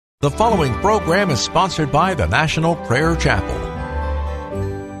The following program is sponsored by the National Prayer Chapel.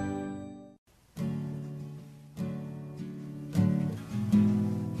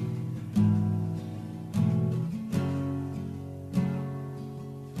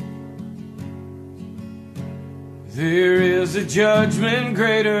 There is a judgment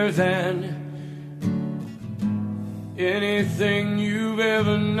greater than anything you've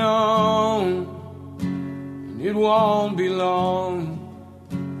ever known, and it won't be long.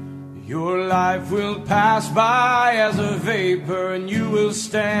 Your life will pass by as a vapor, and you will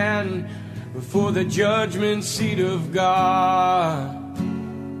stand before the judgment seat of God.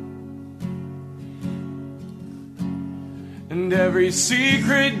 And every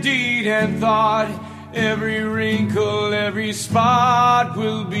secret deed and thought, every wrinkle, every spot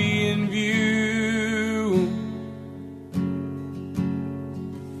will be in view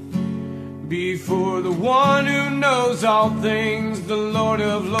before the one who knows all things, the Lord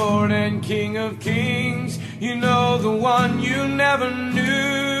of Lords and King of Kings. You know, the one you never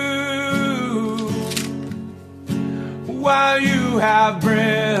knew. While you have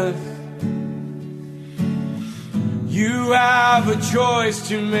breath, you have a choice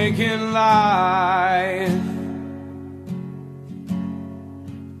to make in life.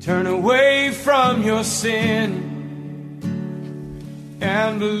 Turn away from your sin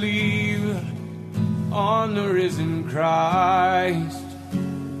and believe on the risen Christ.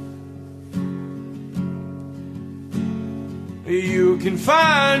 You can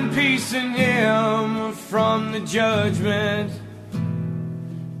find peace in Him from the judgment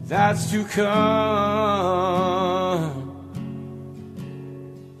that's to come.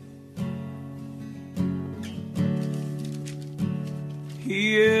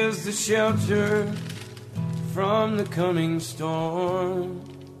 He is the shelter from the coming storm.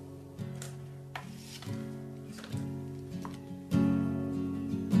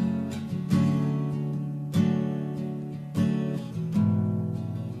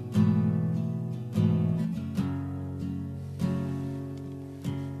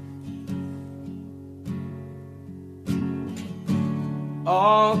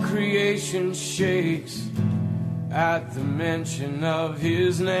 All creation shakes at the mention of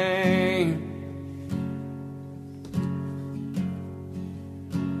His name.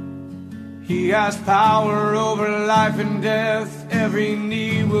 He has power over life and death. Every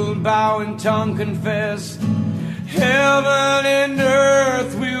knee will bow and tongue confess. Heaven and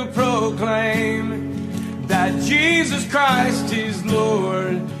earth will proclaim that Jesus Christ is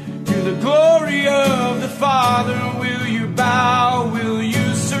Lord. To the glory of the Father, will you bow? Will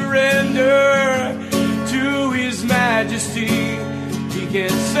you surrender to His majesty? He can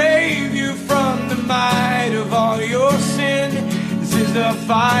save you from the might of all your sin. This is the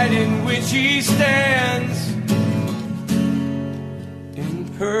fight in which He stands in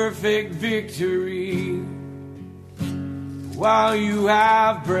perfect victory. While you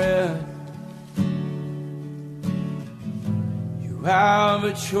have breath, you have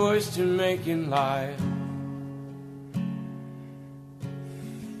a choice to make in life.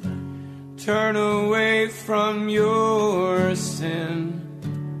 Turn away from your sin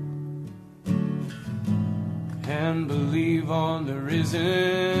and believe on the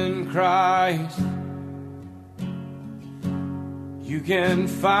risen Christ. You can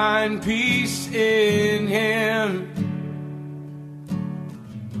find peace in Him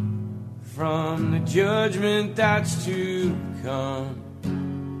from the judgment that's to come.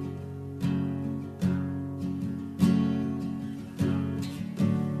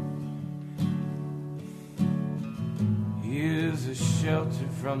 He is a shelter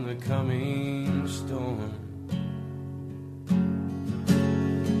from the coming storm.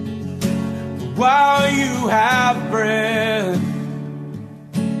 While you have breath,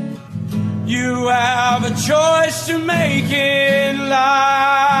 you have a choice to make in life.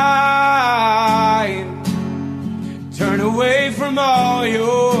 Turn away from all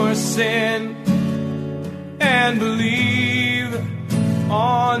your sin and believe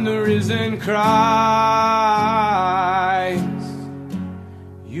on the risen Christ.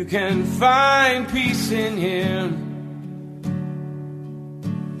 You can find peace in Him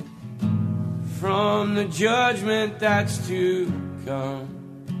from the judgment that's to come.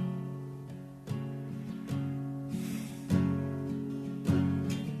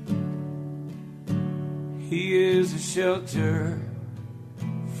 He is a shelter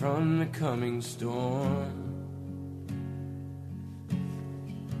from the coming storm.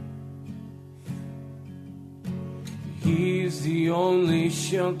 He's the only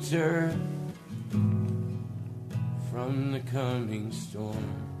shelter from the coming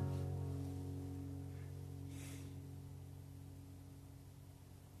storm.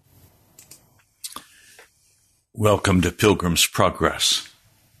 Welcome to Pilgrim's Progress.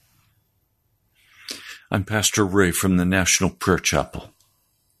 I'm Pastor Ray from the National Prayer Chapel.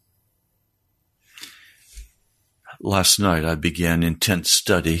 Last night I began intense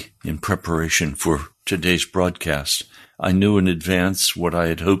study in preparation for today's broadcast. I knew in advance what I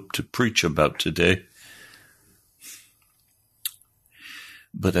had hoped to preach about today.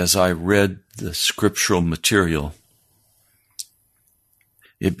 But as I read the scriptural material,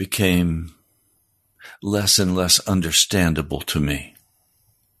 it became less and less understandable to me.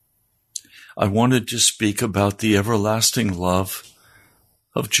 I wanted to speak about the everlasting love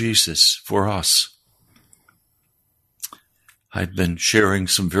of Jesus for us. I've been sharing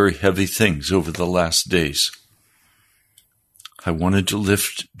some very heavy things over the last days. I wanted to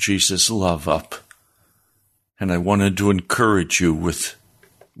lift Jesus' love up, and I wanted to encourage you with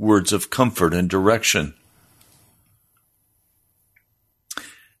words of comfort and direction.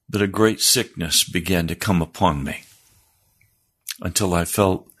 But a great sickness began to come upon me until I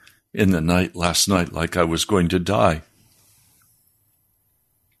felt in the night last night like I was going to die.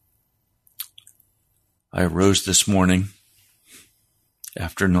 I arose this morning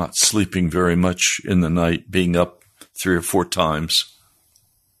after not sleeping very much in the night, being up 3 or 4 times,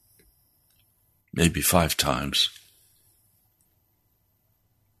 maybe 5 times.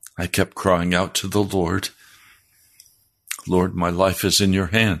 I kept crying out to the Lord, Lord, my life is in your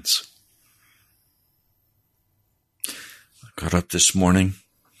hands. I got up this morning.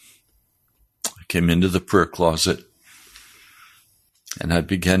 I came into the prayer closet and I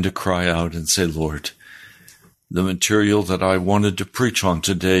began to cry out and say, Lord, the material that I wanted to preach on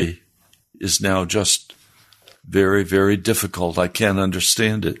today is now just very, very difficult. I can't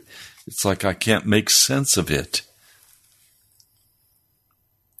understand it. It's like I can't make sense of it.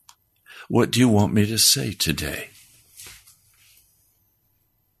 What do you want me to say today?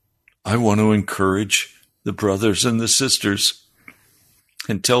 I want to encourage the brothers and the sisters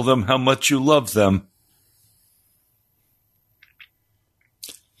and tell them how much you love them.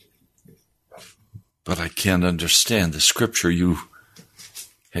 But I can't understand the scripture you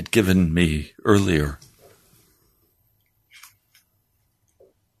had given me earlier.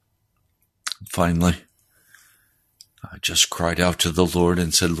 Finally, I just cried out to the Lord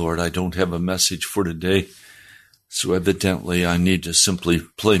and said, Lord, I don't have a message for today. So evidently I need to simply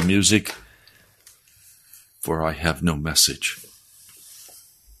play music, for I have no message.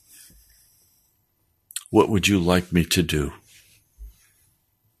 What would you like me to do?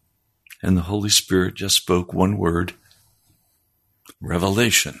 And the Holy Spirit just spoke one word,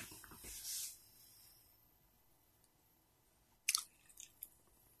 revelation.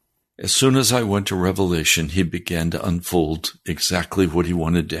 As soon as I went to Revelation, he began to unfold exactly what he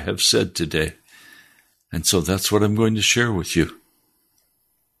wanted to have said today. And so that's what I'm going to share with you.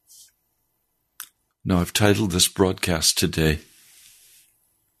 Now, I've titled this broadcast today,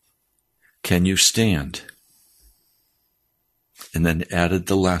 Can You Stand? And then added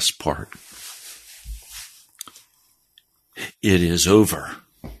the last part. It is over.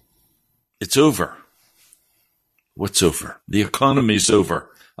 It's over. What's over? The economy's over.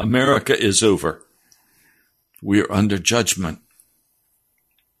 America is over. We are under judgment.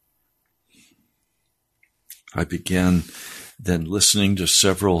 I began then listening to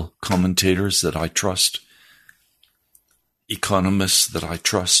several commentators that I trust, economists that I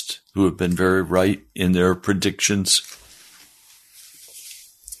trust, who have been very right in their predictions.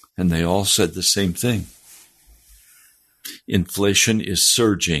 And they all said the same thing. Inflation is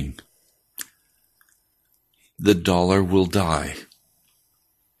surging. The dollar will die.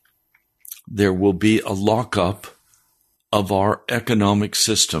 There will be a lockup of our economic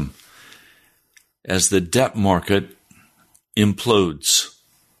system as the debt market implodes,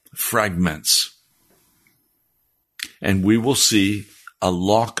 fragments, and we will see a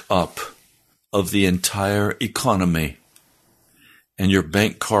lockup of the entire economy, and your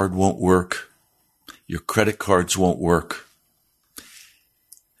bank card won't work, your credit cards won't work,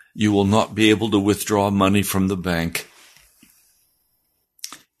 you will not be able to withdraw money from the bank.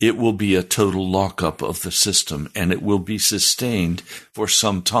 It will be a total lockup of the system, and it will be sustained for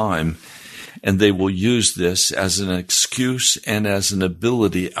some time. And they will use this as an excuse and as an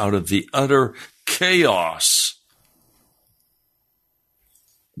ability out of the utter chaos.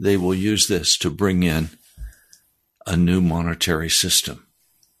 They will use this to bring in a new monetary system.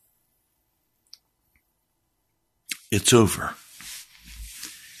 It's over.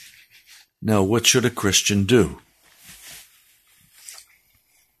 Now, what should a Christian do?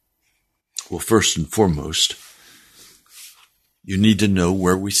 Well, first and foremost, you need to know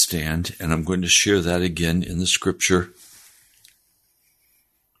where we stand, and I'm going to share that again in the scripture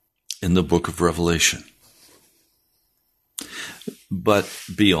in the book of Revelation. But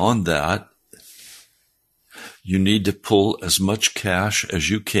beyond that, you need to pull as much cash as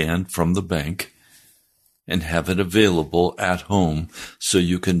you can from the bank and have it available at home so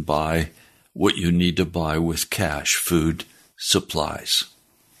you can buy what you need to buy with cash, food, supplies.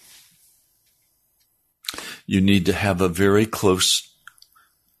 You need to have a very close,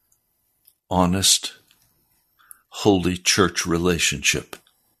 honest, holy church relationship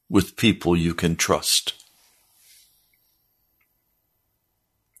with people you can trust.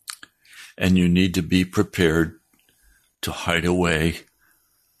 And you need to be prepared to hide away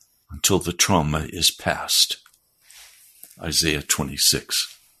until the trauma is past. Isaiah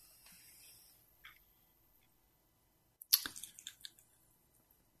 26.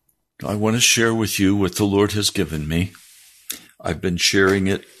 I want to share with you what the Lord has given me. I've been sharing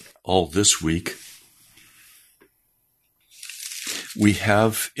it all this week. We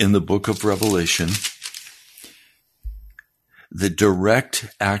have in the book of Revelation the direct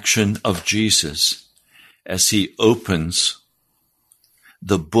action of Jesus as he opens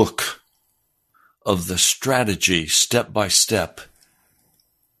the book of the strategy step by step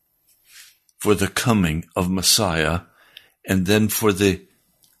for the coming of Messiah and then for the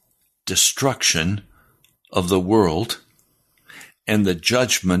destruction of the world and the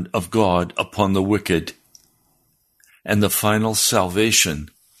judgment of God upon the wicked and the final salvation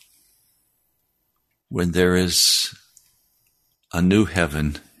when there is a new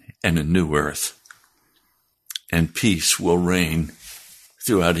heaven and a new earth, and peace will reign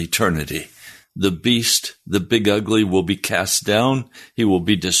throughout eternity. The beast, the big ugly, will be cast down. He will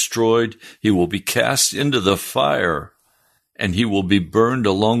be destroyed. He will be cast into the fire, and he will be burned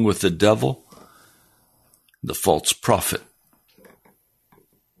along with the devil, the false prophet.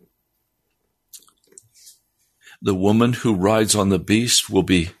 The woman who rides on the beast will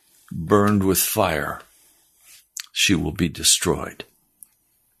be burned with fire. She will be destroyed.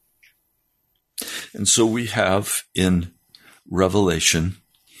 And so we have in Revelation,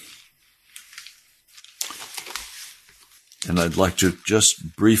 and I'd like to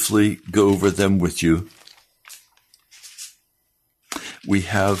just briefly go over them with you. We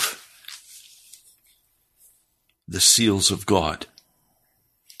have the seals of God,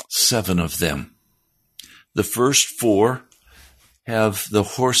 7 of them. The first 4 have the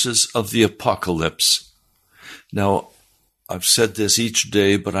horses of the apocalypse. Now, I've said this each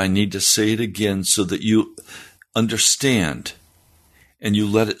day, but I need to say it again so that you understand and you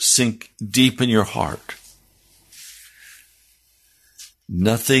let it sink deep in your heart.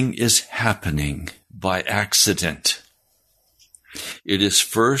 Nothing is happening by accident. It is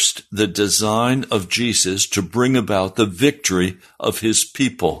first the design of Jesus to bring about the victory of his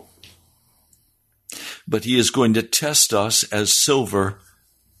people. But he is going to test us as silver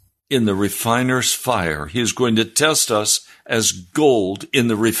in the refiner's fire. He is going to test us as gold in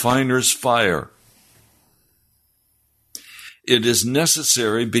the refiner's fire. It is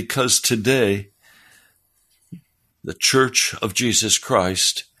necessary because today the Church of Jesus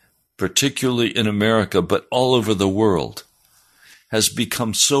Christ, particularly in America, but all over the world, has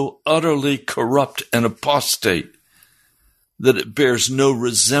become so utterly corrupt and apostate that it bears no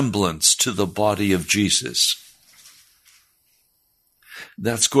resemblance to the body of Jesus.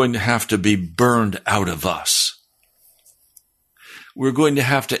 That's going to have to be burned out of us. We're going to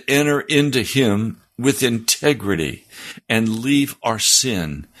have to enter into him with integrity and leave our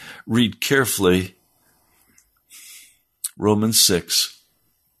sin. Read carefully Romans 6.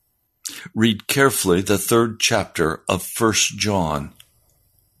 Read carefully the 3rd chapter of 1 John.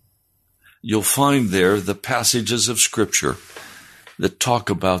 You'll find there the passages of Scripture that talk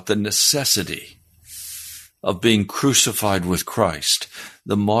about the necessity of being crucified with Christ.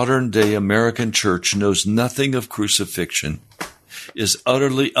 The modern-day American church knows nothing of crucifixion, is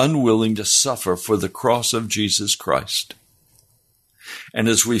utterly unwilling to suffer for the cross of Jesus Christ. And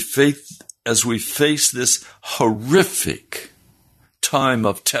as we face this horrific time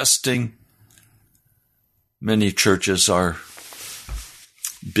of testing, many churches are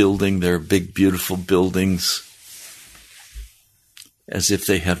building their big, beautiful buildings as if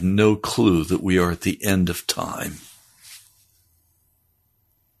they have no clue that we are at the end of time.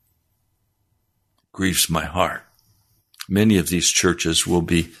 Grieves my heart. Many of these churches will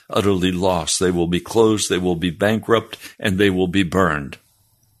be utterly lost. They will be closed, they will be bankrupt, and they will be burned.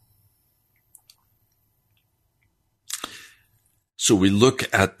 So we look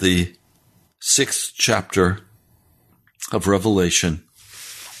at the 6th chapter of Revelation.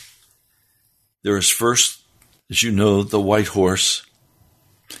 There is first, as you know, the white horse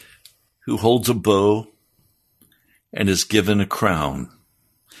who holds a bow and is given a crown.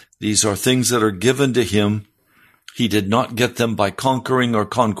 These are things that are given to him He did not get them by conquering or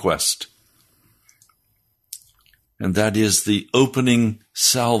conquest. And that is the opening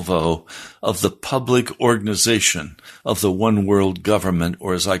salvo of the public organization of the one world government,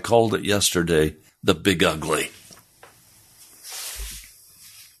 or as I called it yesterday, the Big Ugly.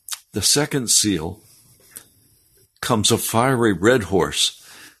 The second seal comes a fiery red horse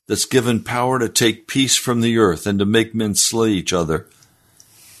that's given power to take peace from the earth and to make men slay each other.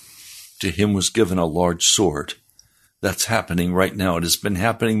 To him was given a large sword. That's happening right now. It has been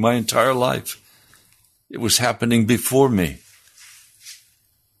happening my entire life. It was happening before me.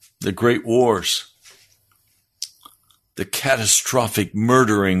 The great wars, the catastrophic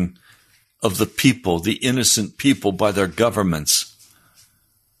murdering of the people, the innocent people by their governments.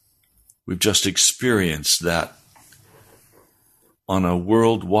 We've just experienced that on a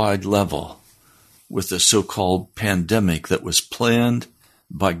worldwide level with the so-called pandemic that was planned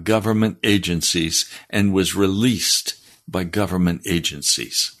by government agencies and was released by government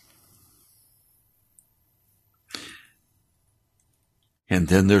agencies. And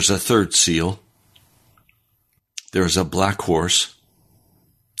then there's a third seal. There's a black horse.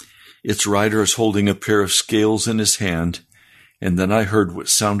 Its rider is holding a pair of scales in his hand. And then I heard what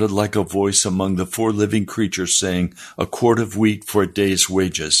sounded like a voice among the four living creatures saying, 1 quart of wheat for a day's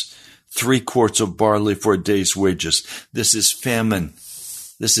wages, 3 quarts of barley for a day's wages. This is famine.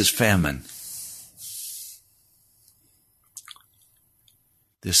 This is famine.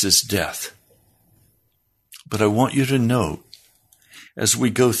 This is death. But I want you to note, as we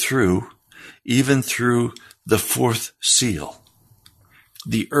go through, even through the fourth seal,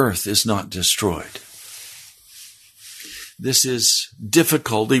 the earth is not destroyed. This is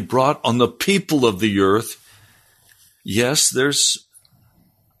difficulty brought on the people of the earth. Yes, there's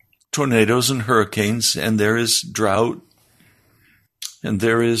tornadoes and hurricanes, and there is drought, and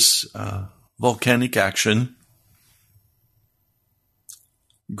there is volcanic action,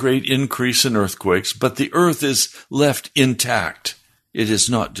 great increase in earthquakes, but the earth is left intact. It is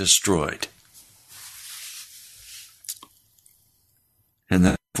not destroyed. And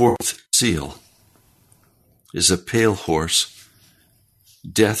that fourth seal is a pale horse,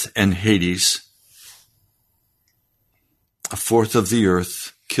 death and Hades, a fourth of the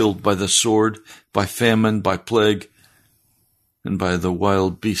earth killed by the sword, by famine, by plague, and by the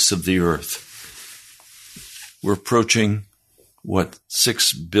wild beasts of the earth. We're approaching,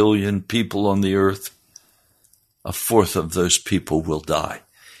 6 billion people on the earth? A fourth of those people will die.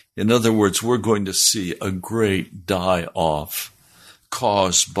 In other words, we're going to see a great die-off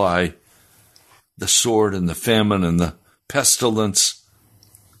caused by the sword and the famine and the pestilence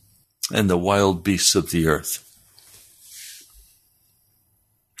and the wild beasts of the earth.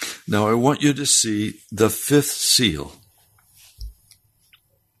 Now I want you to see the fifth seal.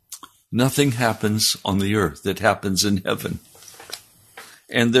 Nothing happens on the earth that happens in heaven.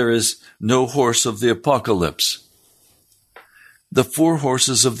 And there is no horse of the apocalypse. The 4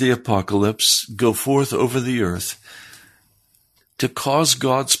 horses of the apocalypse go forth over the earth to cause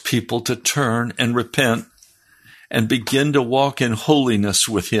God's people to turn and repent and begin to walk in holiness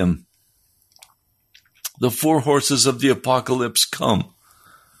with Him. The 4 horses of the apocalypse come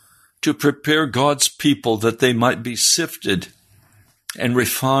to prepare God's people that they might be sifted and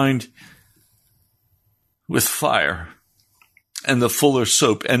refined with fire and the fuller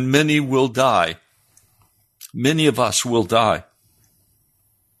soap, and many will die. Many of us will die.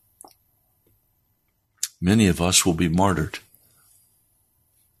 Many of us will be martyred.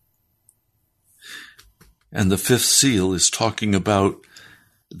 And the fifth seal is talking about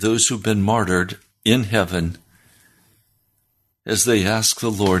those who've been martyred in heaven as they ask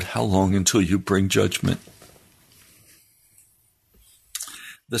the Lord, how long until you bring judgment?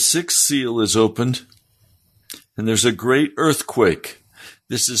 The sixth seal is opened, and there's a great earthquake.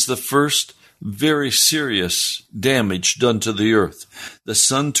 This is the first very serious damage done to the earth. The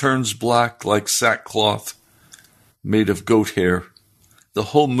sun turns black like sackcloth made of goat hair. The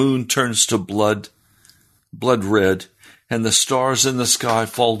whole moon turns to blood red, and the stars in the sky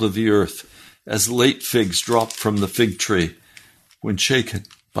fall to the earth as late figs drop from the fig tree when shaken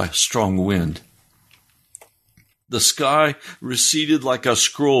by a strong wind. The sky receded like a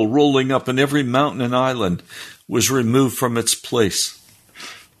scroll rolling up, and every mountain and island was removed from its place.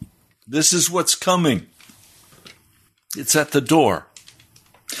 This is what's coming. It's at the door.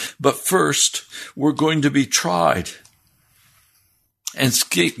 But first, we're going to be tried and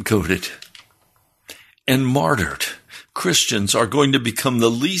scapegoated and martyred. Christians are going to become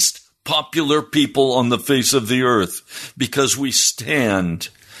the least popular people on the face of the earth because we stand.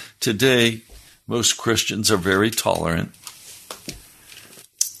 Today, most Christians are very tolerant.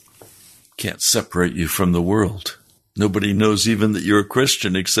 Can't separate you from the world. Nobody knows even that you're a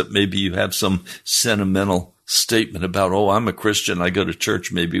Christian, except maybe you have some sentimental statement about, oh, I'm a Christian, I go to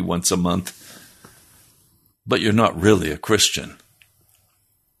church maybe once a month. But you're not really a Christian.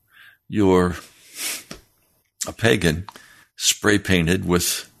 You're a pagan spray painted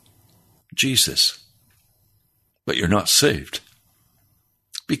with Jesus. But you're not saved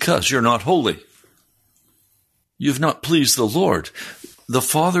because you're not holy. You've not pleased the Lord. The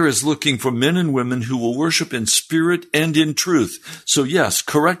Father is looking for men and women who will worship in spirit and in truth. So yes,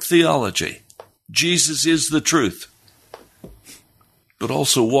 correct theology. Jesus is the truth. But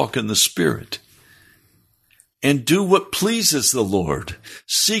also walk in the Spirit. And do what pleases the Lord.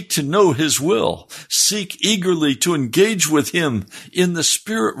 Seek to know His will. Seek eagerly to engage with Him in the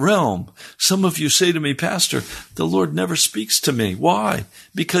spirit realm. Some of you say to me, Pastor, the Lord never speaks to me. Why?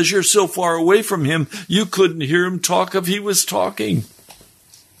 Because you're so far away from Him, you couldn't hear Him talk if He was talking.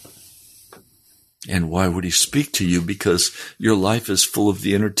 And why would He speak to you? Because your life is full of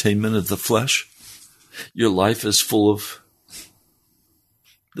the entertainment of the flesh. Your life is full of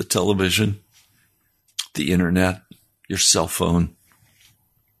the television, the internet, your cell phone.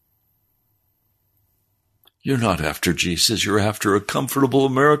 You're not after Jesus. You're after a comfortable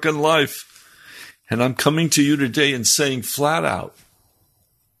American life. And I'm coming to you today and saying flat out,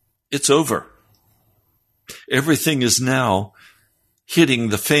 it's over. Everything is now hitting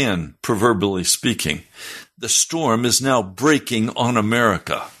the fan, proverbially speaking. The storm is now breaking on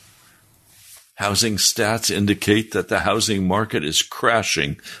America. Housing stats indicate that the housing market is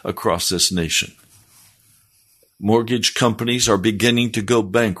crashing across this nation. Mortgage companies are beginning to go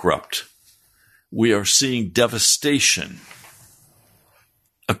bankrupt. We are seeing devastation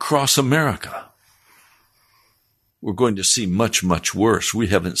across America. We're going to see much, much worse. We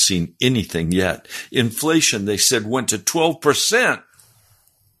haven't seen anything yet. Inflation, they said, went to 12%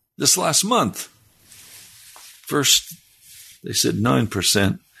 this last month. First, they said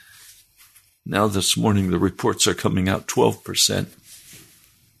 9%. Now this morning, the reports are coming out 12%.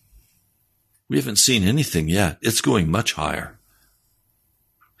 We haven't seen anything yet. It's going much higher.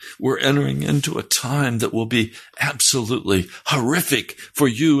 We're entering into a time that will be absolutely horrific for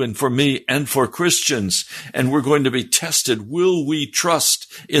you and for me and for Christians. And we're going to be tested. Will we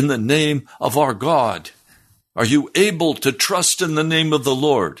trust in the name of our God? Are you able to trust in the name of the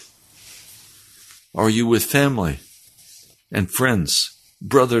Lord? Are you with family and friends,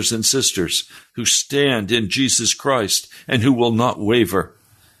 brothers and sisters who stand in Jesus Christ and who will not waver?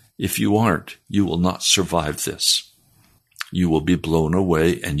 If you aren't, you will not survive this. You will be blown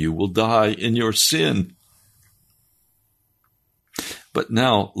away and you will die in your sin. But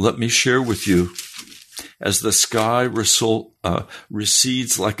now let me share with you, as the sky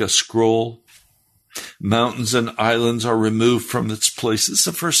recedes like a scroll, mountains and islands are removed from its place. This is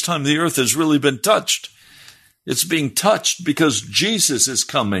the first time the earth has really been touched. It's being touched because Jesus is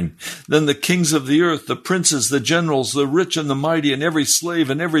coming. Then the kings of the earth, the princes, the generals, the rich and the mighty, and every slave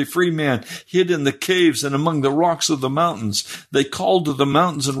and every free man hid in the caves and among the rocks of the mountains. They called to the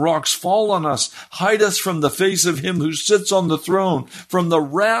mountains and rocks, fall on us, hide us from the face of him who sits on the throne, from the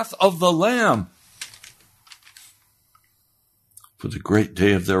wrath of the Lamb. For the great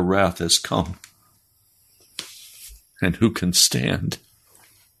day of their wrath has come. And who can stand?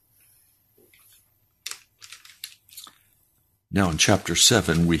 Now in chapter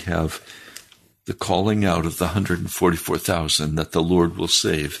 7, we have the calling out of the 144,000 that the Lord will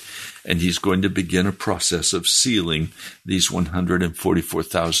save. And he's going to begin a process of sealing these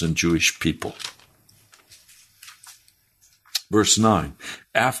 144,000 Jewish people. Verse 9,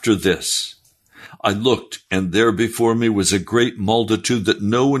 after this, I looked, and there before me was a great multitude that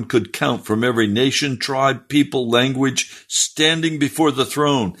no one could count, from every nation, tribe, people, language, standing before the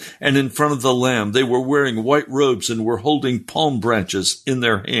throne and in front of the Lamb. They were wearing white robes and were holding palm branches in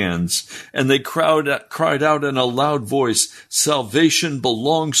their hands. And they cried out in a loud voice, salvation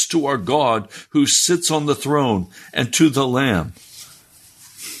belongs to our God who sits on the throne and to the Lamb.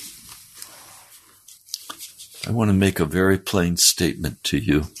 I want to make a very plain statement to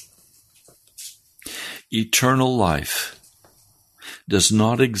you. Eternal life does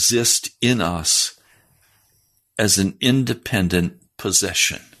not exist in us as an independent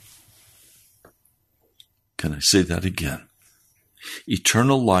possession. Can I say that again?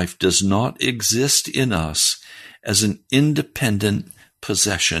 Eternal life does not exist in us as an independent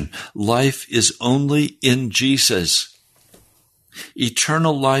possession. Life is only in Jesus.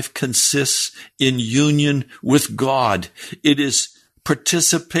 Eternal life consists in union with God. It is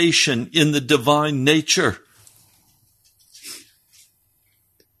participation in the divine nature.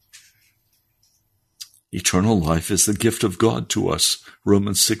 Eternal life is the gift of God to us.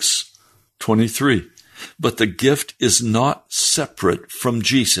 Romans 6:23. but the gift is not separate from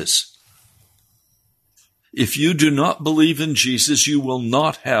Jesus. If you do not believe in Jesus, you will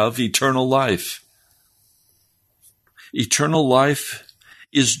not have eternal life. Eternal life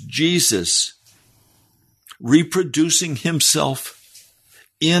is Jesus reproducing himself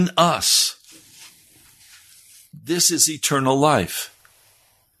in us. This is eternal life.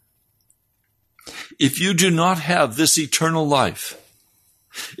 If you do not have this eternal life,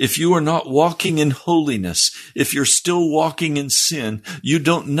 if you are not walking in holiness, if you're still walking in sin, you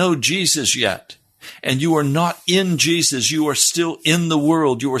don't know Jesus yet. And you are not in Jesus. You are still in the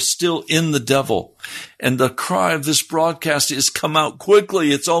world. You are still in the devil. And the cry of this broadcast is, come out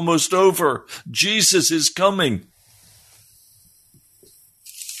quickly. It's almost over. Jesus is coming.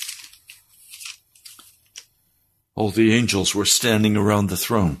 All the angels were standing around the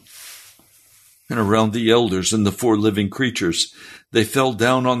throne and around the elders and the four living creatures. They fell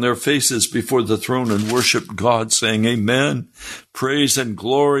down on their faces before the throne and worshiped God, saying, Amen. Praise and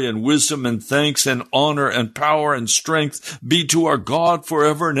glory and wisdom and thanks and honor and power and strength be to our God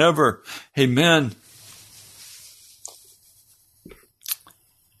forever and ever. Amen.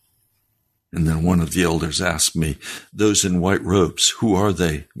 And then one of the elders asked me, those in white robes, who are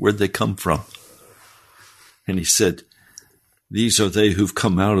they? Where'd they come from? And he said, these are they who've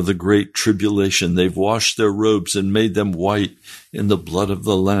come out of the great tribulation. They've washed their robes and made them white in the blood of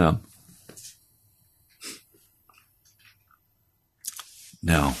the Lamb.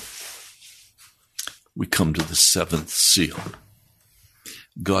 Now, we come to the seventh seal.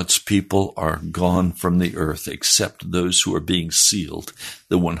 God's people are gone from the earth except those who are being sealed,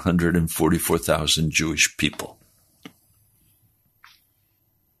 the 144,000 Jewish people.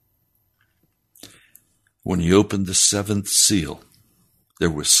 When he opened the seventh seal,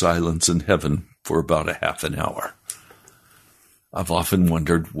 there was silence in heaven for about a half an hour. I've often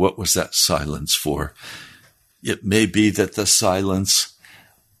wondered, what was that silence for? It may be that the silence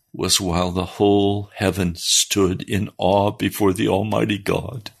was while the whole heaven stood in awe before the Almighty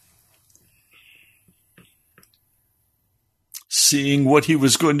God, seeing what he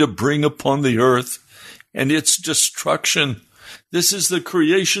was going to bring upon the earth and its destruction. This is the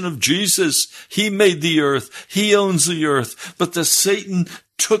creation of Jesus. He made the earth. He owns the earth. But the Satan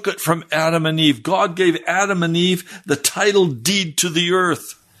took it from Adam and Eve. God gave Adam and Eve the title deed to the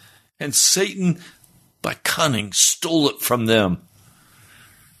earth. And Satan, by cunning, stole it from them.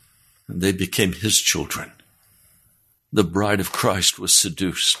 And they became his children. The bride of Christ was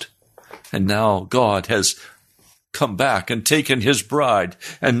seduced. And now God has come back and taken his bride,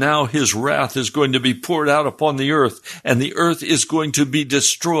 and now his wrath is going to be poured out upon the earth, and the earth is going to be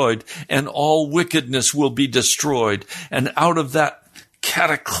destroyed, and all wickedness will be destroyed. And out of that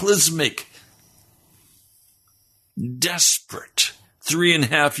cataclysmic, desperate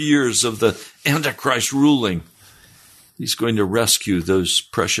 3.5 years of the Antichrist ruling, he's going to rescue those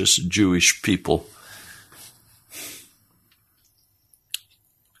precious Jewish people.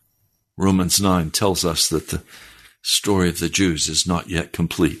 Romans 9 tells us that the story of the Jews is not yet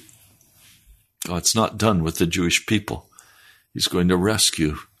complete. God's not done with the Jewish people. He's going to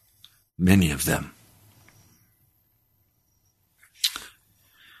rescue many of them.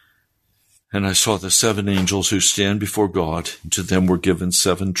 And I saw the 7 angels who stand before God. To them were given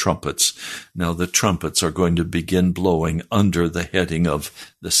 7 trumpets. Now the trumpets are going to begin blowing under the heading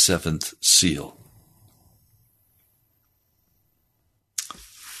of the 7th seal.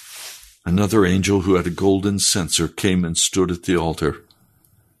 Another angel who had a golden censer came and stood at the altar.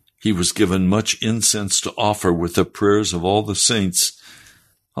 He was given much incense to offer with the prayers of all the saints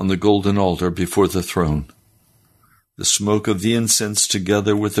on the golden altar before the throne. The smoke of the incense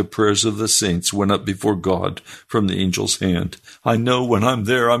together with the prayers of the saints went up before God from the angel's hand. I know when I'm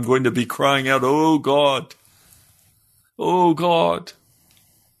there, I'm going to be crying out, "Oh God! Oh God!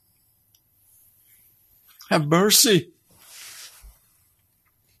 Have mercy!"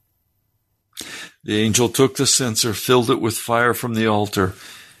 The angel took the censer, filled it with fire from the altar,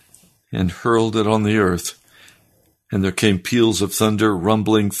 and hurled it on the earth. And there came peals of thunder,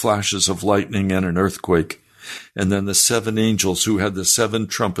 rumbling, flashes of lightning, and an earthquake. And then the 7 angels who had the 7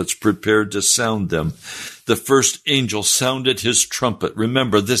 trumpets prepared to sound them. The first angel sounded his trumpet.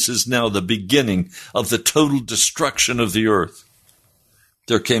 Remember, this is now the beginning of the total destruction of the earth.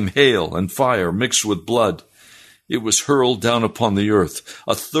 There came hail and fire mixed with blood. It was hurled down upon the earth.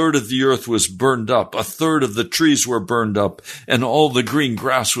 1/3 of the earth was burned up. 1/3 of the trees were burned up, and all the green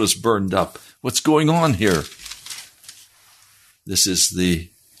grass was burned up. What's going on here? This is the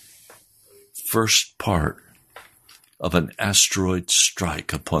first part of an asteroid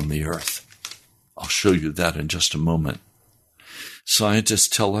strike upon the earth. I'll show you that in just a moment. Scientists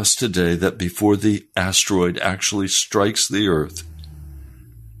tell us today that before the asteroid actually strikes the Earth,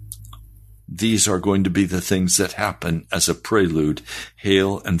 these are going to be the things that happen as a prelude: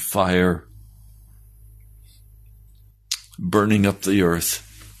 hail and fire, burning up the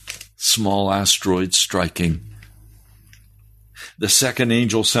Earth, small asteroids striking. The second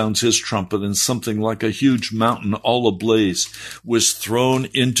angel sounds his trumpet, and something like a huge mountain all ablaze was thrown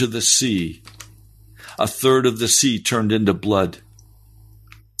into the sea. A third of the sea turned into blood.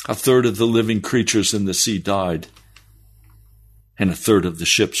 A third of the living creatures in the sea died, and a third of the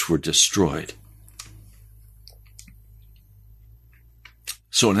ships were destroyed.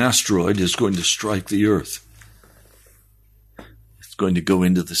 So an asteroid is going to strike the Earth. It's going to go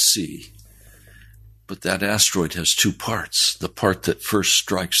into the sea. But that asteroid has two parts. The part that first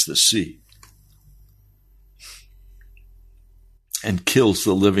strikes the sea and kills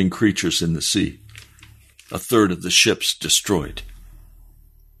the living creatures in the sea. A third of the ships destroyed.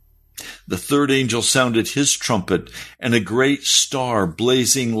 The third angel sounded his trumpet, and a great star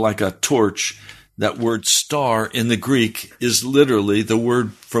blazing like a torch. That word star in the Greek is literally the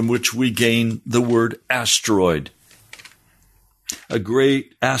word from which we gain the word asteroid. A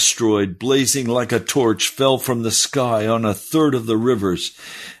great asteroid blazing like a torch fell from the sky on a third of the rivers,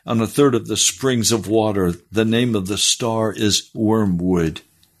 on a third of the springs of water. The name of the star is Wormwood.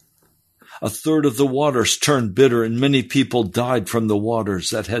 A third of the waters turned bitter, and many people died from the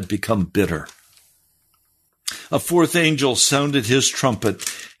waters that had become bitter. A fourth angel sounded his trumpet,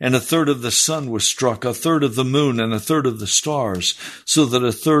 and a third of the sun was struck, a third of the moon, and a third of the stars, so that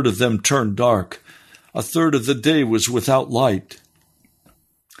a third of them turned dark. A third of the day was without light,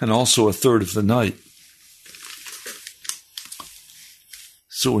 and also a third of the night.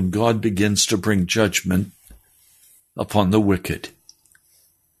 So when God begins to bring judgment upon the wicked,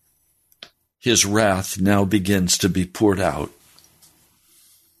 his wrath now begins to be poured out.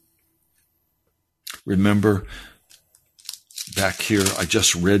 Remember, back here, I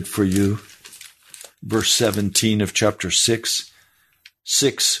just read for you, verse 17 of chapter 6.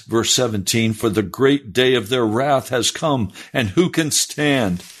 6, verse 17, for the great day of their wrath has come, and who can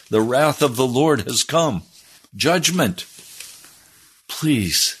stand? The wrath of the Lord has come. Judgment.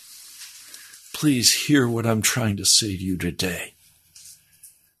 Please hear what I'm trying to say to you today.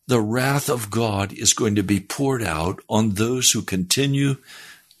 The wrath of God is going to be poured out on those who continue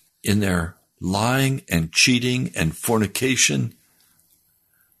in their lying and cheating and fornication.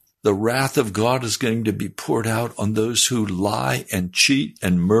 The wrath of God is going to be poured out on those who lie and cheat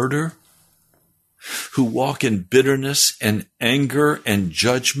and murder, who walk in bitterness and anger and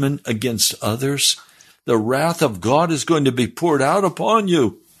judgment against others. The wrath of God is going to be poured out upon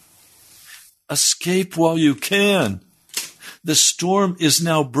you. Escape while you can. The storm is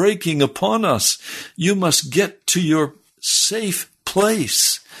now breaking upon us. You must get to your safe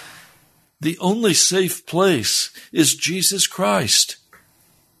place. The only safe place is Jesus Christ.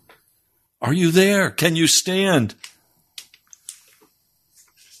 Are you there? Can you stand?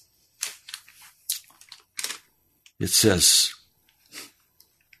 It says,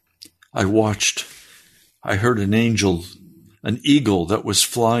 I heard an eagle that was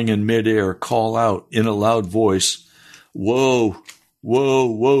flying in midair call out in a loud voice, woe, woe,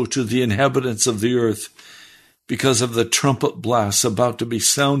 woe to the inhabitants of the earth, because of the trumpet blasts about to be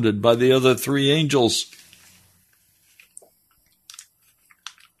sounded by the other three angels.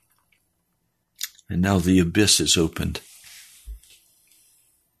 And now the abyss is opened,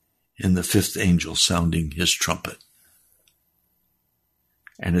 and the fifth angel sounding his trumpet.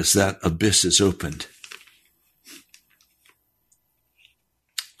 And as that abyss is opened,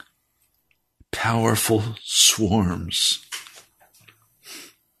 powerful swarms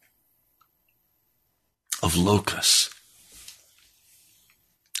of locusts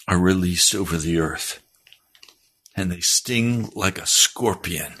are released over the earth, and they sting like a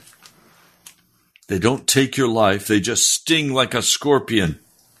scorpion. They don't take your life, they just sting like a scorpion.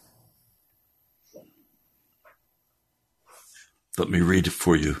 Let me read it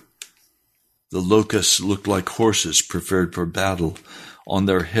for you. The locusts looked like horses prepared for battle. On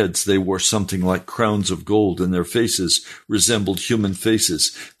their heads they wore something like crowns of gold, and their faces resembled human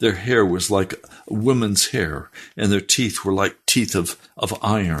faces. Their hair was like a woman's hair, and their teeth were like teeth of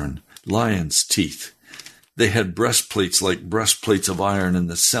iron, lion's teeth. They had breastplates like breastplates of iron, and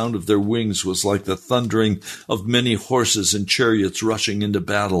the sound of their wings was like the thundering of many horses and chariots rushing into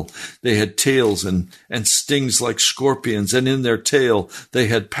battle. They had tails and stings like scorpions, and in their tail they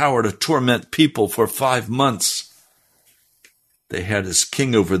had power to torment people for 5 months. They had as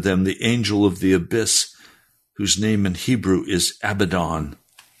king over them the angel of the abyss, whose name in Hebrew is Abaddon,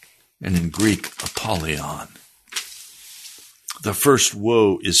 and in Greek, Apollyon. The first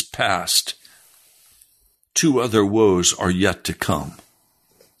woe is past. 2 other woes are yet to come.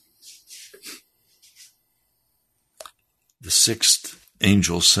 The 6th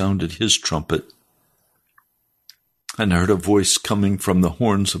angel sounded his trumpet, and I heard a voice coming from the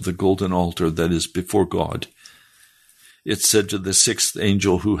horns of the golden altar that is before God. It said to the 6th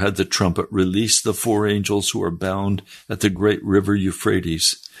angel who had the trumpet, "Release the 4 angels who are bound at the great river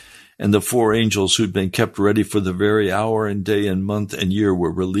Euphrates." And the 4 angels who'd been kept ready for the very hour and day and month and year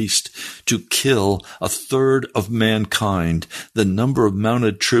were released to kill 1/3 of mankind. The number of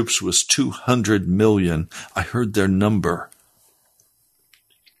mounted troops was 200 million. I heard their number.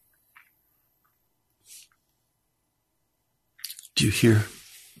 Do you hear?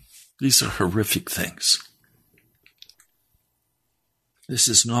 These are horrific things. This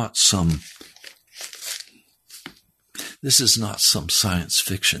is not some science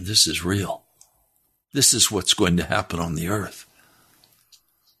fiction. This is real. This is what's going to happen on the earth.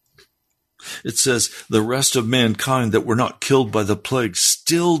 It says, the rest of mankind that were not killed by the plague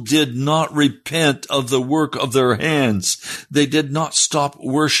still did not repent of the work of their hands. They did not stop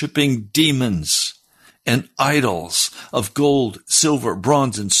worshiping demons and idols of gold, silver,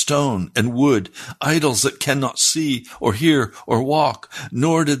 bronze, and stone, and wood, idols that cannot see or hear or walk,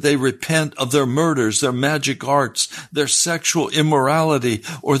 nor did they repent of their murders, their magic arts, their sexual immorality,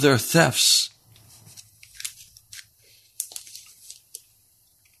 or their thefts.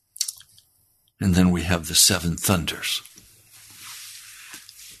 And then we have the 7 thunders.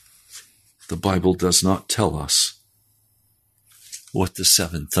 The Bible does not tell us what the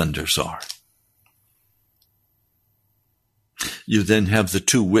 7 thunders are. You then have the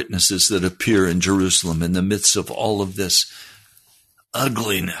 2 witnesses that appear in Jerusalem in the midst of all of this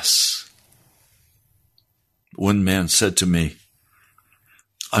ugliness. One man said to me,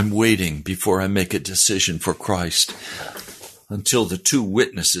 "I'm waiting before I make a decision for Christ until the 2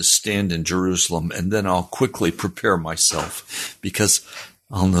 witnesses stand in Jerusalem, and then I'll quickly prepare myself because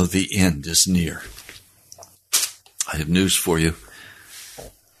I'll know the end is near." I have news for you.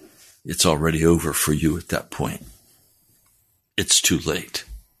 It's already over for you at that point. It's too late.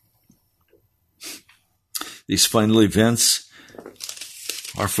 These final events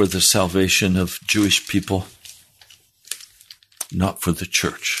are for the salvation of Jewish people, not for the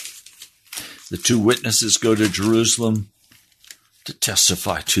church. The 2 witnesses go to Jerusalem to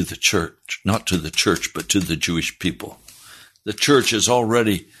testify to the church, not to the church, but to the Jewish people. The church is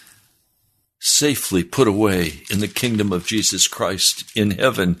already safely put away in the kingdom of Jesus Christ in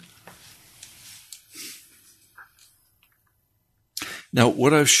heaven. Now,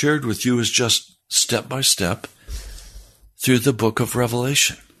 what I've shared with you is just step by step through the book of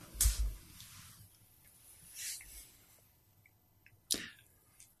Revelation.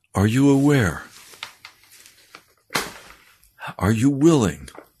 Are you aware? Are you willing?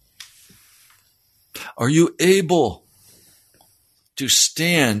 Are you able to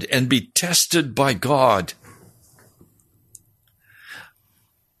stand and be tested by God?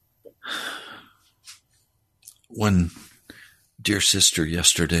 One dear sister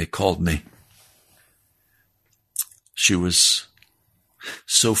yesterday called me. She was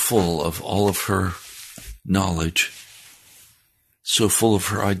so full of all of her knowledge, so full of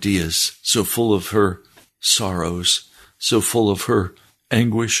her ideas, so full of her sorrows, so full of her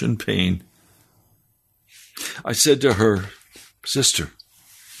anguish and pain. I said to her, "Sister,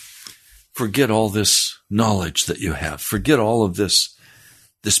 forget all this knowledge that you have. Forget all of this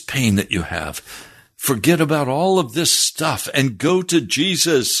pain that you have. Forget about all of this stuff and go to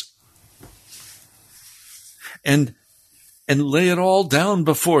Jesus and lay it all down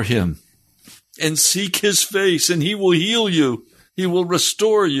before him and seek his face, and he will heal you. He will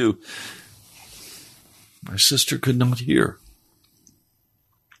restore you." My sister could not hear.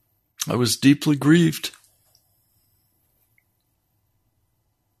 I was deeply grieved.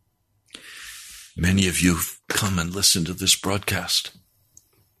 Many of you come and listen to this broadcast.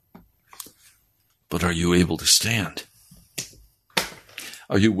 But are you able to stand?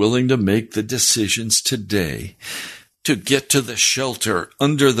 Are you willing to make the decisions today to get to the shelter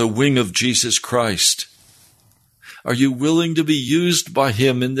under the wing of Jesus Christ? Are you willing to be used by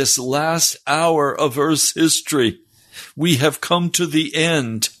him in this last hour of Earth's history? We have come to the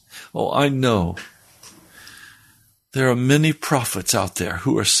end. Oh, I know. There are many prophets out there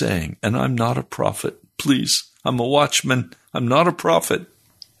who are saying, and I'm not a prophet, please, I'm a watchman, I'm not a prophet.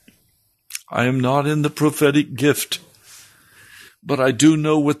 I am not in the prophetic gift, but I do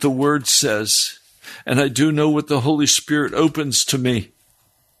know what the Word says, and I do know what the Holy Spirit opens to me.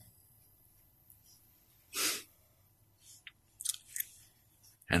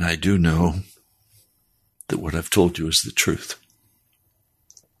 And I do know that what I've told you is the truth.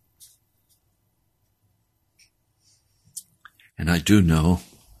 And I do know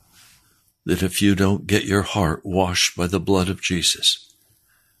that if you don't get your heart washed by the blood of Jesus,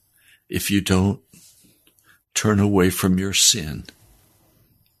 if you don't turn away from your sin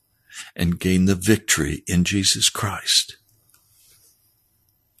and gain the victory in Jesus Christ,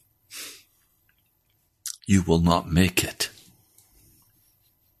 you will not make it.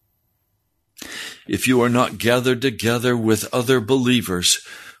 If you are not gathered together with other believers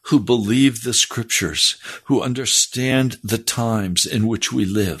who believe the scriptures, who understand the times in which we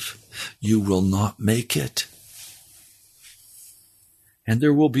live, you will not make it. And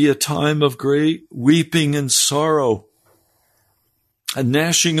there will be a time of great weeping and sorrow, a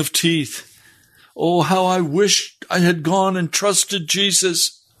gnashing of teeth. Oh, how I wish I had gone and trusted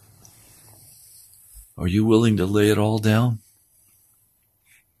Jesus. Are you willing to lay it all down?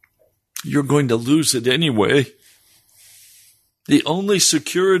 You're going to lose it anyway. The only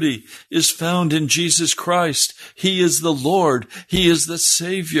security is found in Jesus Christ. He is the Lord. He is the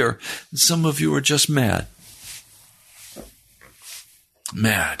Savior. And some of you are just mad.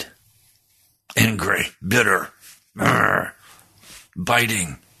 Mad. Angry. Bitter.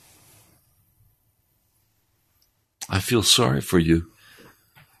 Biting. I feel sorry for you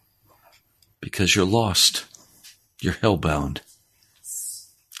because you're lost. You're hellbound.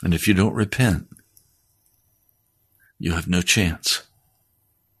 And if you don't repent, you have no chance.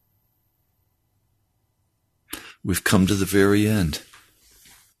 We've come to the very end.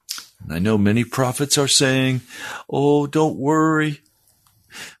 And I know many prophets are saying, oh, don't worry.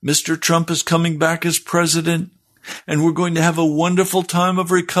 Mr. Trump is coming back as president, and we're going to have a wonderful time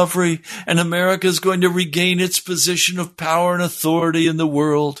of recovery, and America is going to regain its position of power and authority in the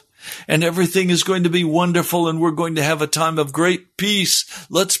world. And everything is going to be wonderful, and we're going to have a time of great peace.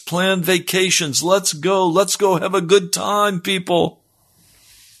 Let's plan vacations. Let's go have a good time, people.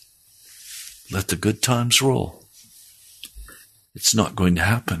 Let the good times roll. It's not going to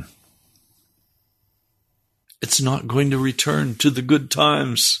happen. It's not going to return to the good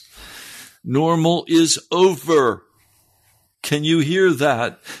times. Normal is over. Can you hear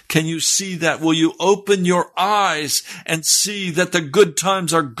that? Can you see that? Will you open your eyes and see that the good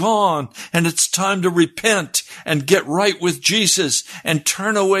times are gone and it's time to repent and get right with Jesus and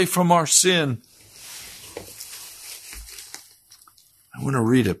turn away from our sin? I want to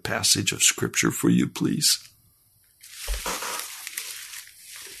read a passage of scripture for you, please.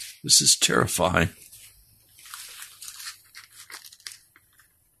 This is terrifying.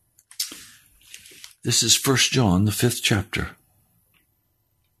 This is 1 John, the 5th chapter,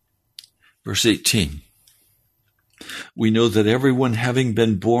 verse 18. We know that everyone having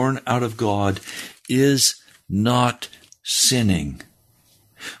been born out of God is not sinning,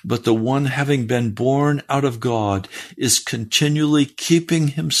 but the one having been born out of God is continually keeping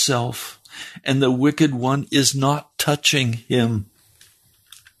himself, and the wicked one is not touching him.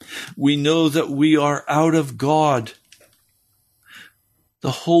 We know that we are out of God. The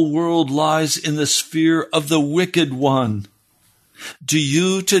whole world lies in the sphere of the wicked one. Do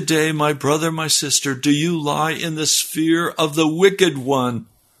you today, my brother, my sister, do you lie in the sphere of the wicked one?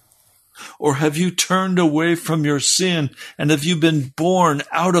 Or have you turned away from your sin and have you been born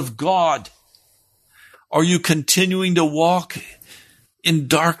out of God? Are you continuing to walk in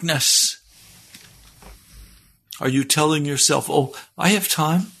darkness? Are you telling yourself, oh, I have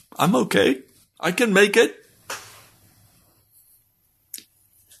time. I'm okay. I can make it.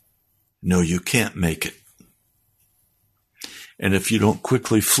 No, you can't make it. And if you don't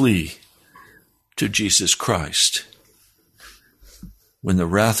quickly flee to Jesus Christ, when the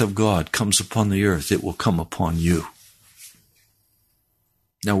wrath of God comes upon the earth, it will come upon you.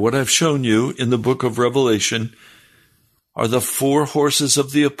 Now, what I've shown you in the book of Revelation are the 4 horses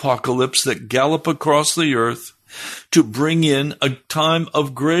of the apocalypse that gallop across the earth to bring in a time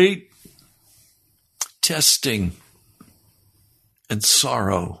of great testing and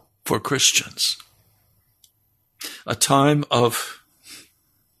sorrow for Christians. A time of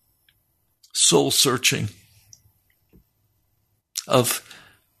soul searching, of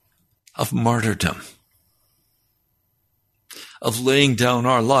martyrdom, of laying down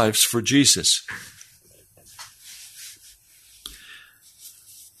our lives for Jesus.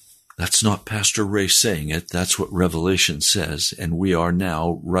 That's not Pastor Ray saying it. That's what Revelation says. And we are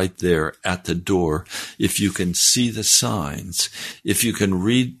now right there at the door. If you can see the signs, if you can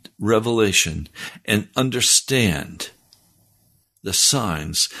read Revelation and understand the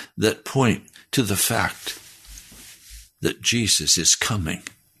signs that point to the fact that Jesus is coming.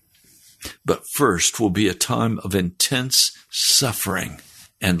 But first will be a time of intense suffering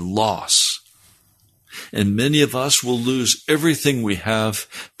and loss. And many of us will lose everything we have.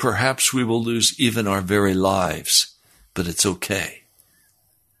 Perhaps we will lose even our very lives but it's okay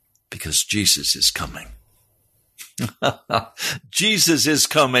because Jesus is coming. Jesus is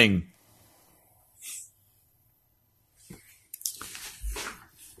coming.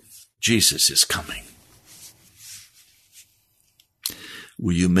 Jesus is coming.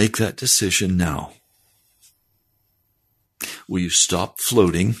 Will you make that decision now? Will you stop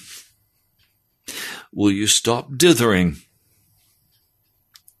floating? Will you stop dithering?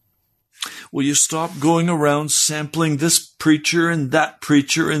 Will you stop going around sampling this preacher and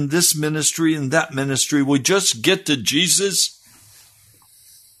this ministry and that ministry? Will you just get to Jesus?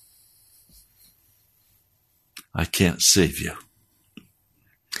 I can't save you.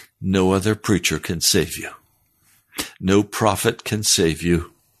 No other preacher can save you. No prophet can save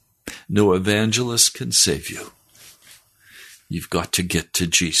you. No evangelist can save you. You've got to get to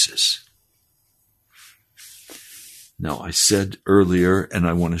Jesus. Now, I said earlier, and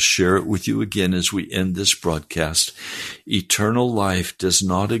I want to share it with you again as we end this broadcast, eternal life does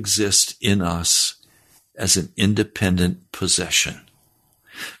not exist in us as an independent possession.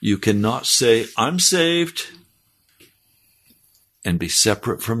 You cannot say, I'm saved, and be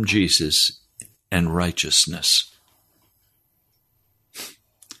separate from Jesus and righteousness.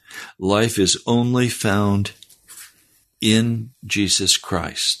 Life is only found in Jesus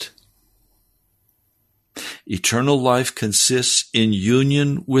Christ. Eternal life consists in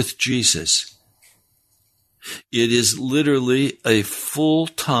union with Jesus. It is literally a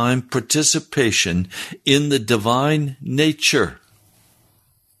full-time participation in the divine nature.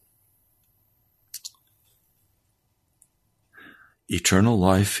 Eternal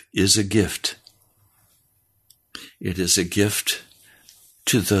life is a gift. It is a gift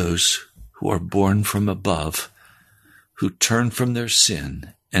to those who are born from above, who turn from their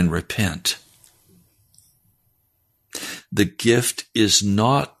sin and repent. The gift is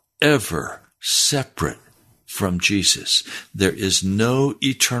not ever separate from Jesus. There is no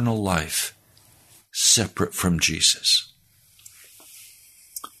eternal life separate from Jesus.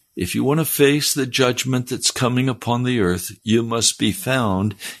 If you want to face the judgment that's coming upon the earth, you must be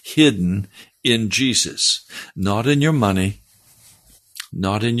found hidden in Jesus, not in your money,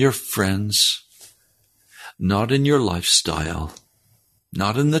 not in your friends, not in your lifestyle,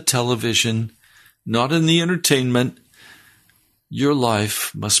 not in the television, not in the entertainment. Your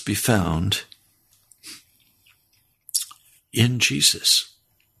life must be found in Jesus.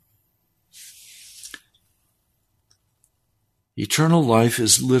 Eternal life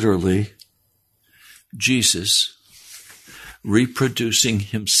is literally Jesus reproducing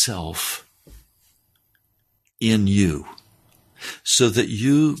himself in you so that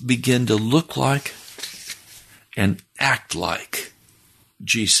you begin to look like and act like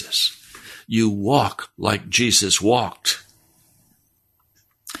Jesus. You walk like Jesus walked.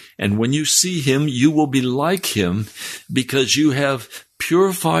 And when you see him, you will be like him because you have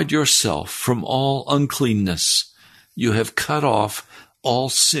purified yourself from all uncleanness. You have cut off all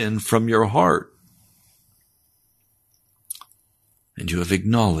sin from your heart. And you have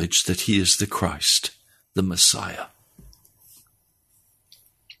acknowledged that he is the Christ, the Messiah.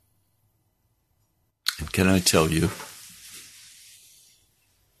 And can I tell you,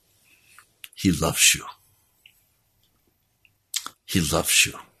 he loves you. He loves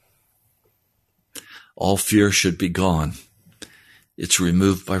you. All fear should be gone. It's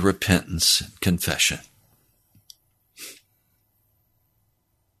removed by repentance and confession.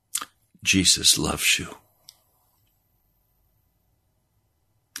 Jesus loves you.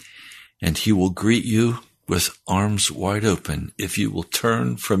 And he will greet you with arms wide open if you will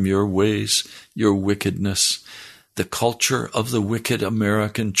turn from your ways, your wickedness, the culture of the wicked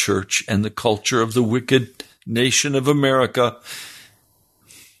American church and the culture of the wicked nation of America.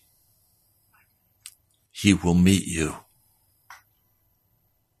 He will meet you.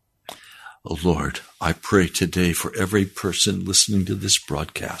 Oh Lord, I pray today for every person listening to this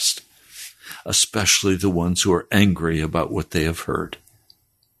broadcast, especially the ones who are angry about what they have heard.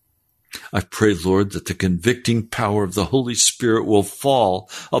 I pray, Lord, that the convicting power of the Holy Spirit will fall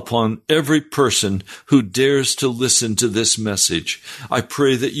upon every person who dares to listen to this message. I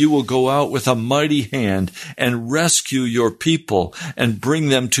pray that you will go out with a mighty hand and rescue your people and bring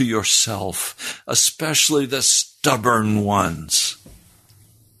them to yourself, especially the stubborn ones.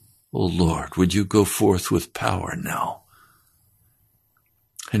 Oh, Lord, would you go forth with power now?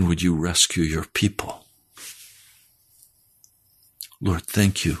 And would you rescue your people? Lord,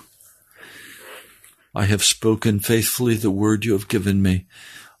 thank you. I have spoken faithfully the word you have given me.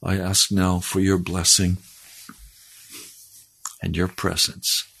 I ask now for your blessing and your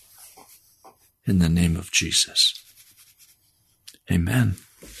presence in the name of Jesus. Amen.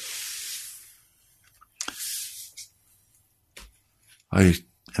 I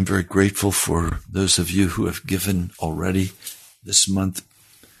am very grateful for those of you who have given already this month,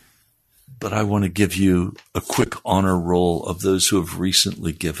 but I want to give you a quick honor roll of those who have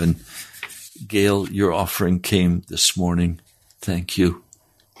recently given. Gail, your offering came this morning. Thank you.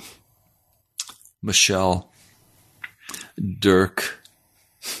 Michelle, Dirk,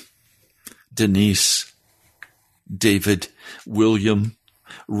 Denise, David, William,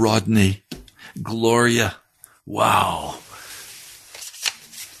 Rodney, Gloria. Wow.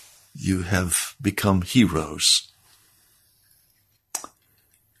 You have become heroes.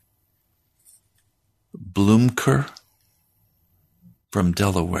 Bloomker from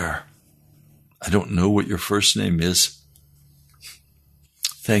Delaware. I don't know what your first name is.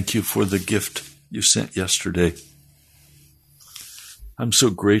 Thank you for the gift you sent yesterday. I'm so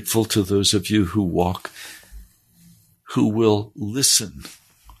grateful to those of you who will listen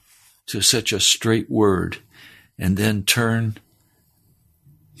to such a straight word and then turn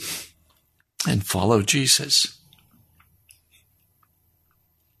and follow Jesus.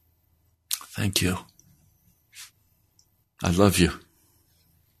 Thank you. I love you.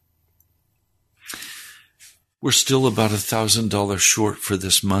 We're still about $1,000 short for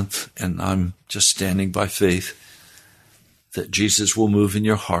this month, and I'm just standing by faith that Jesus will move in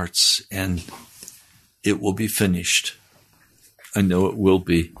your hearts and it will be finished. I know it will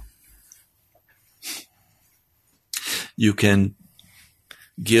be. You can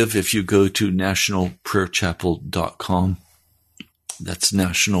give if you go to nationalprayerchapel.com. That's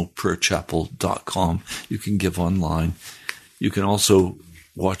nationalprayerchapel.com. You can give online. You can also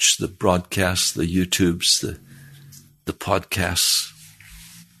watch the broadcasts, the YouTubes, the podcasts,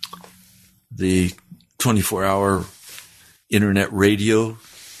 the 24-hour internet radio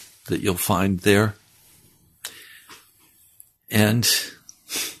that you'll find there. And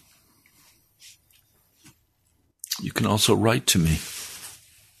you can also write to me.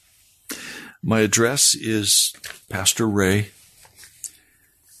 My address is Pastor Ray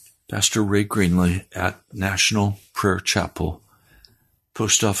Greenley at National Prayer Chapel,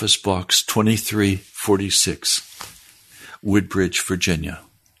 Post Office Box 2346, Woodbridge, Virginia,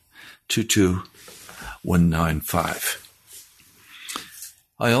 22195.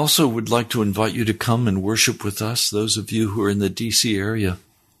 I also would like to invite you to come and worship with us, those of you who are in the D.C. area.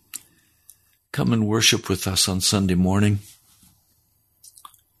 Come and worship with us on Sunday morning.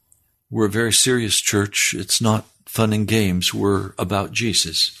 We're a very serious church. It's not fun and games. We're about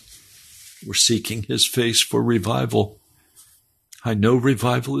Jesus. We're seeking his face for revival. I know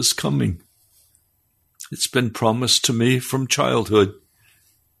revival is coming. It's been promised to me from childhood.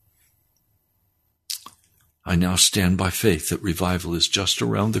 I now stand by faith that revival is just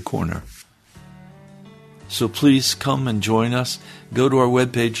around the corner. So please come and join us. Go to our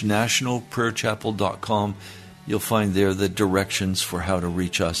webpage, nationalprayerchapel.com. You'll find there the directions for how to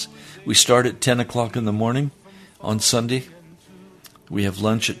reach us. We start at 10 o'clock in the morning on Sunday. We have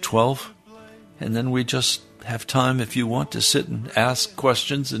lunch at 12. And then we just have time if you want to sit and ask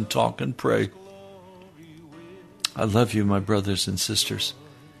questions and talk and pray. I love you, my brothers and sisters.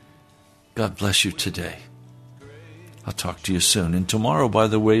 God bless you today. I'll talk to you soon. And tomorrow, by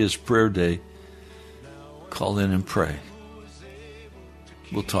the way, is prayer day. Call in and pray.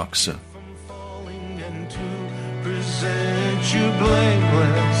 We'll talk soon. Present you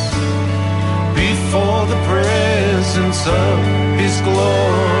blameless before the presence of his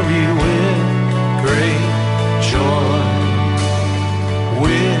glory with grace.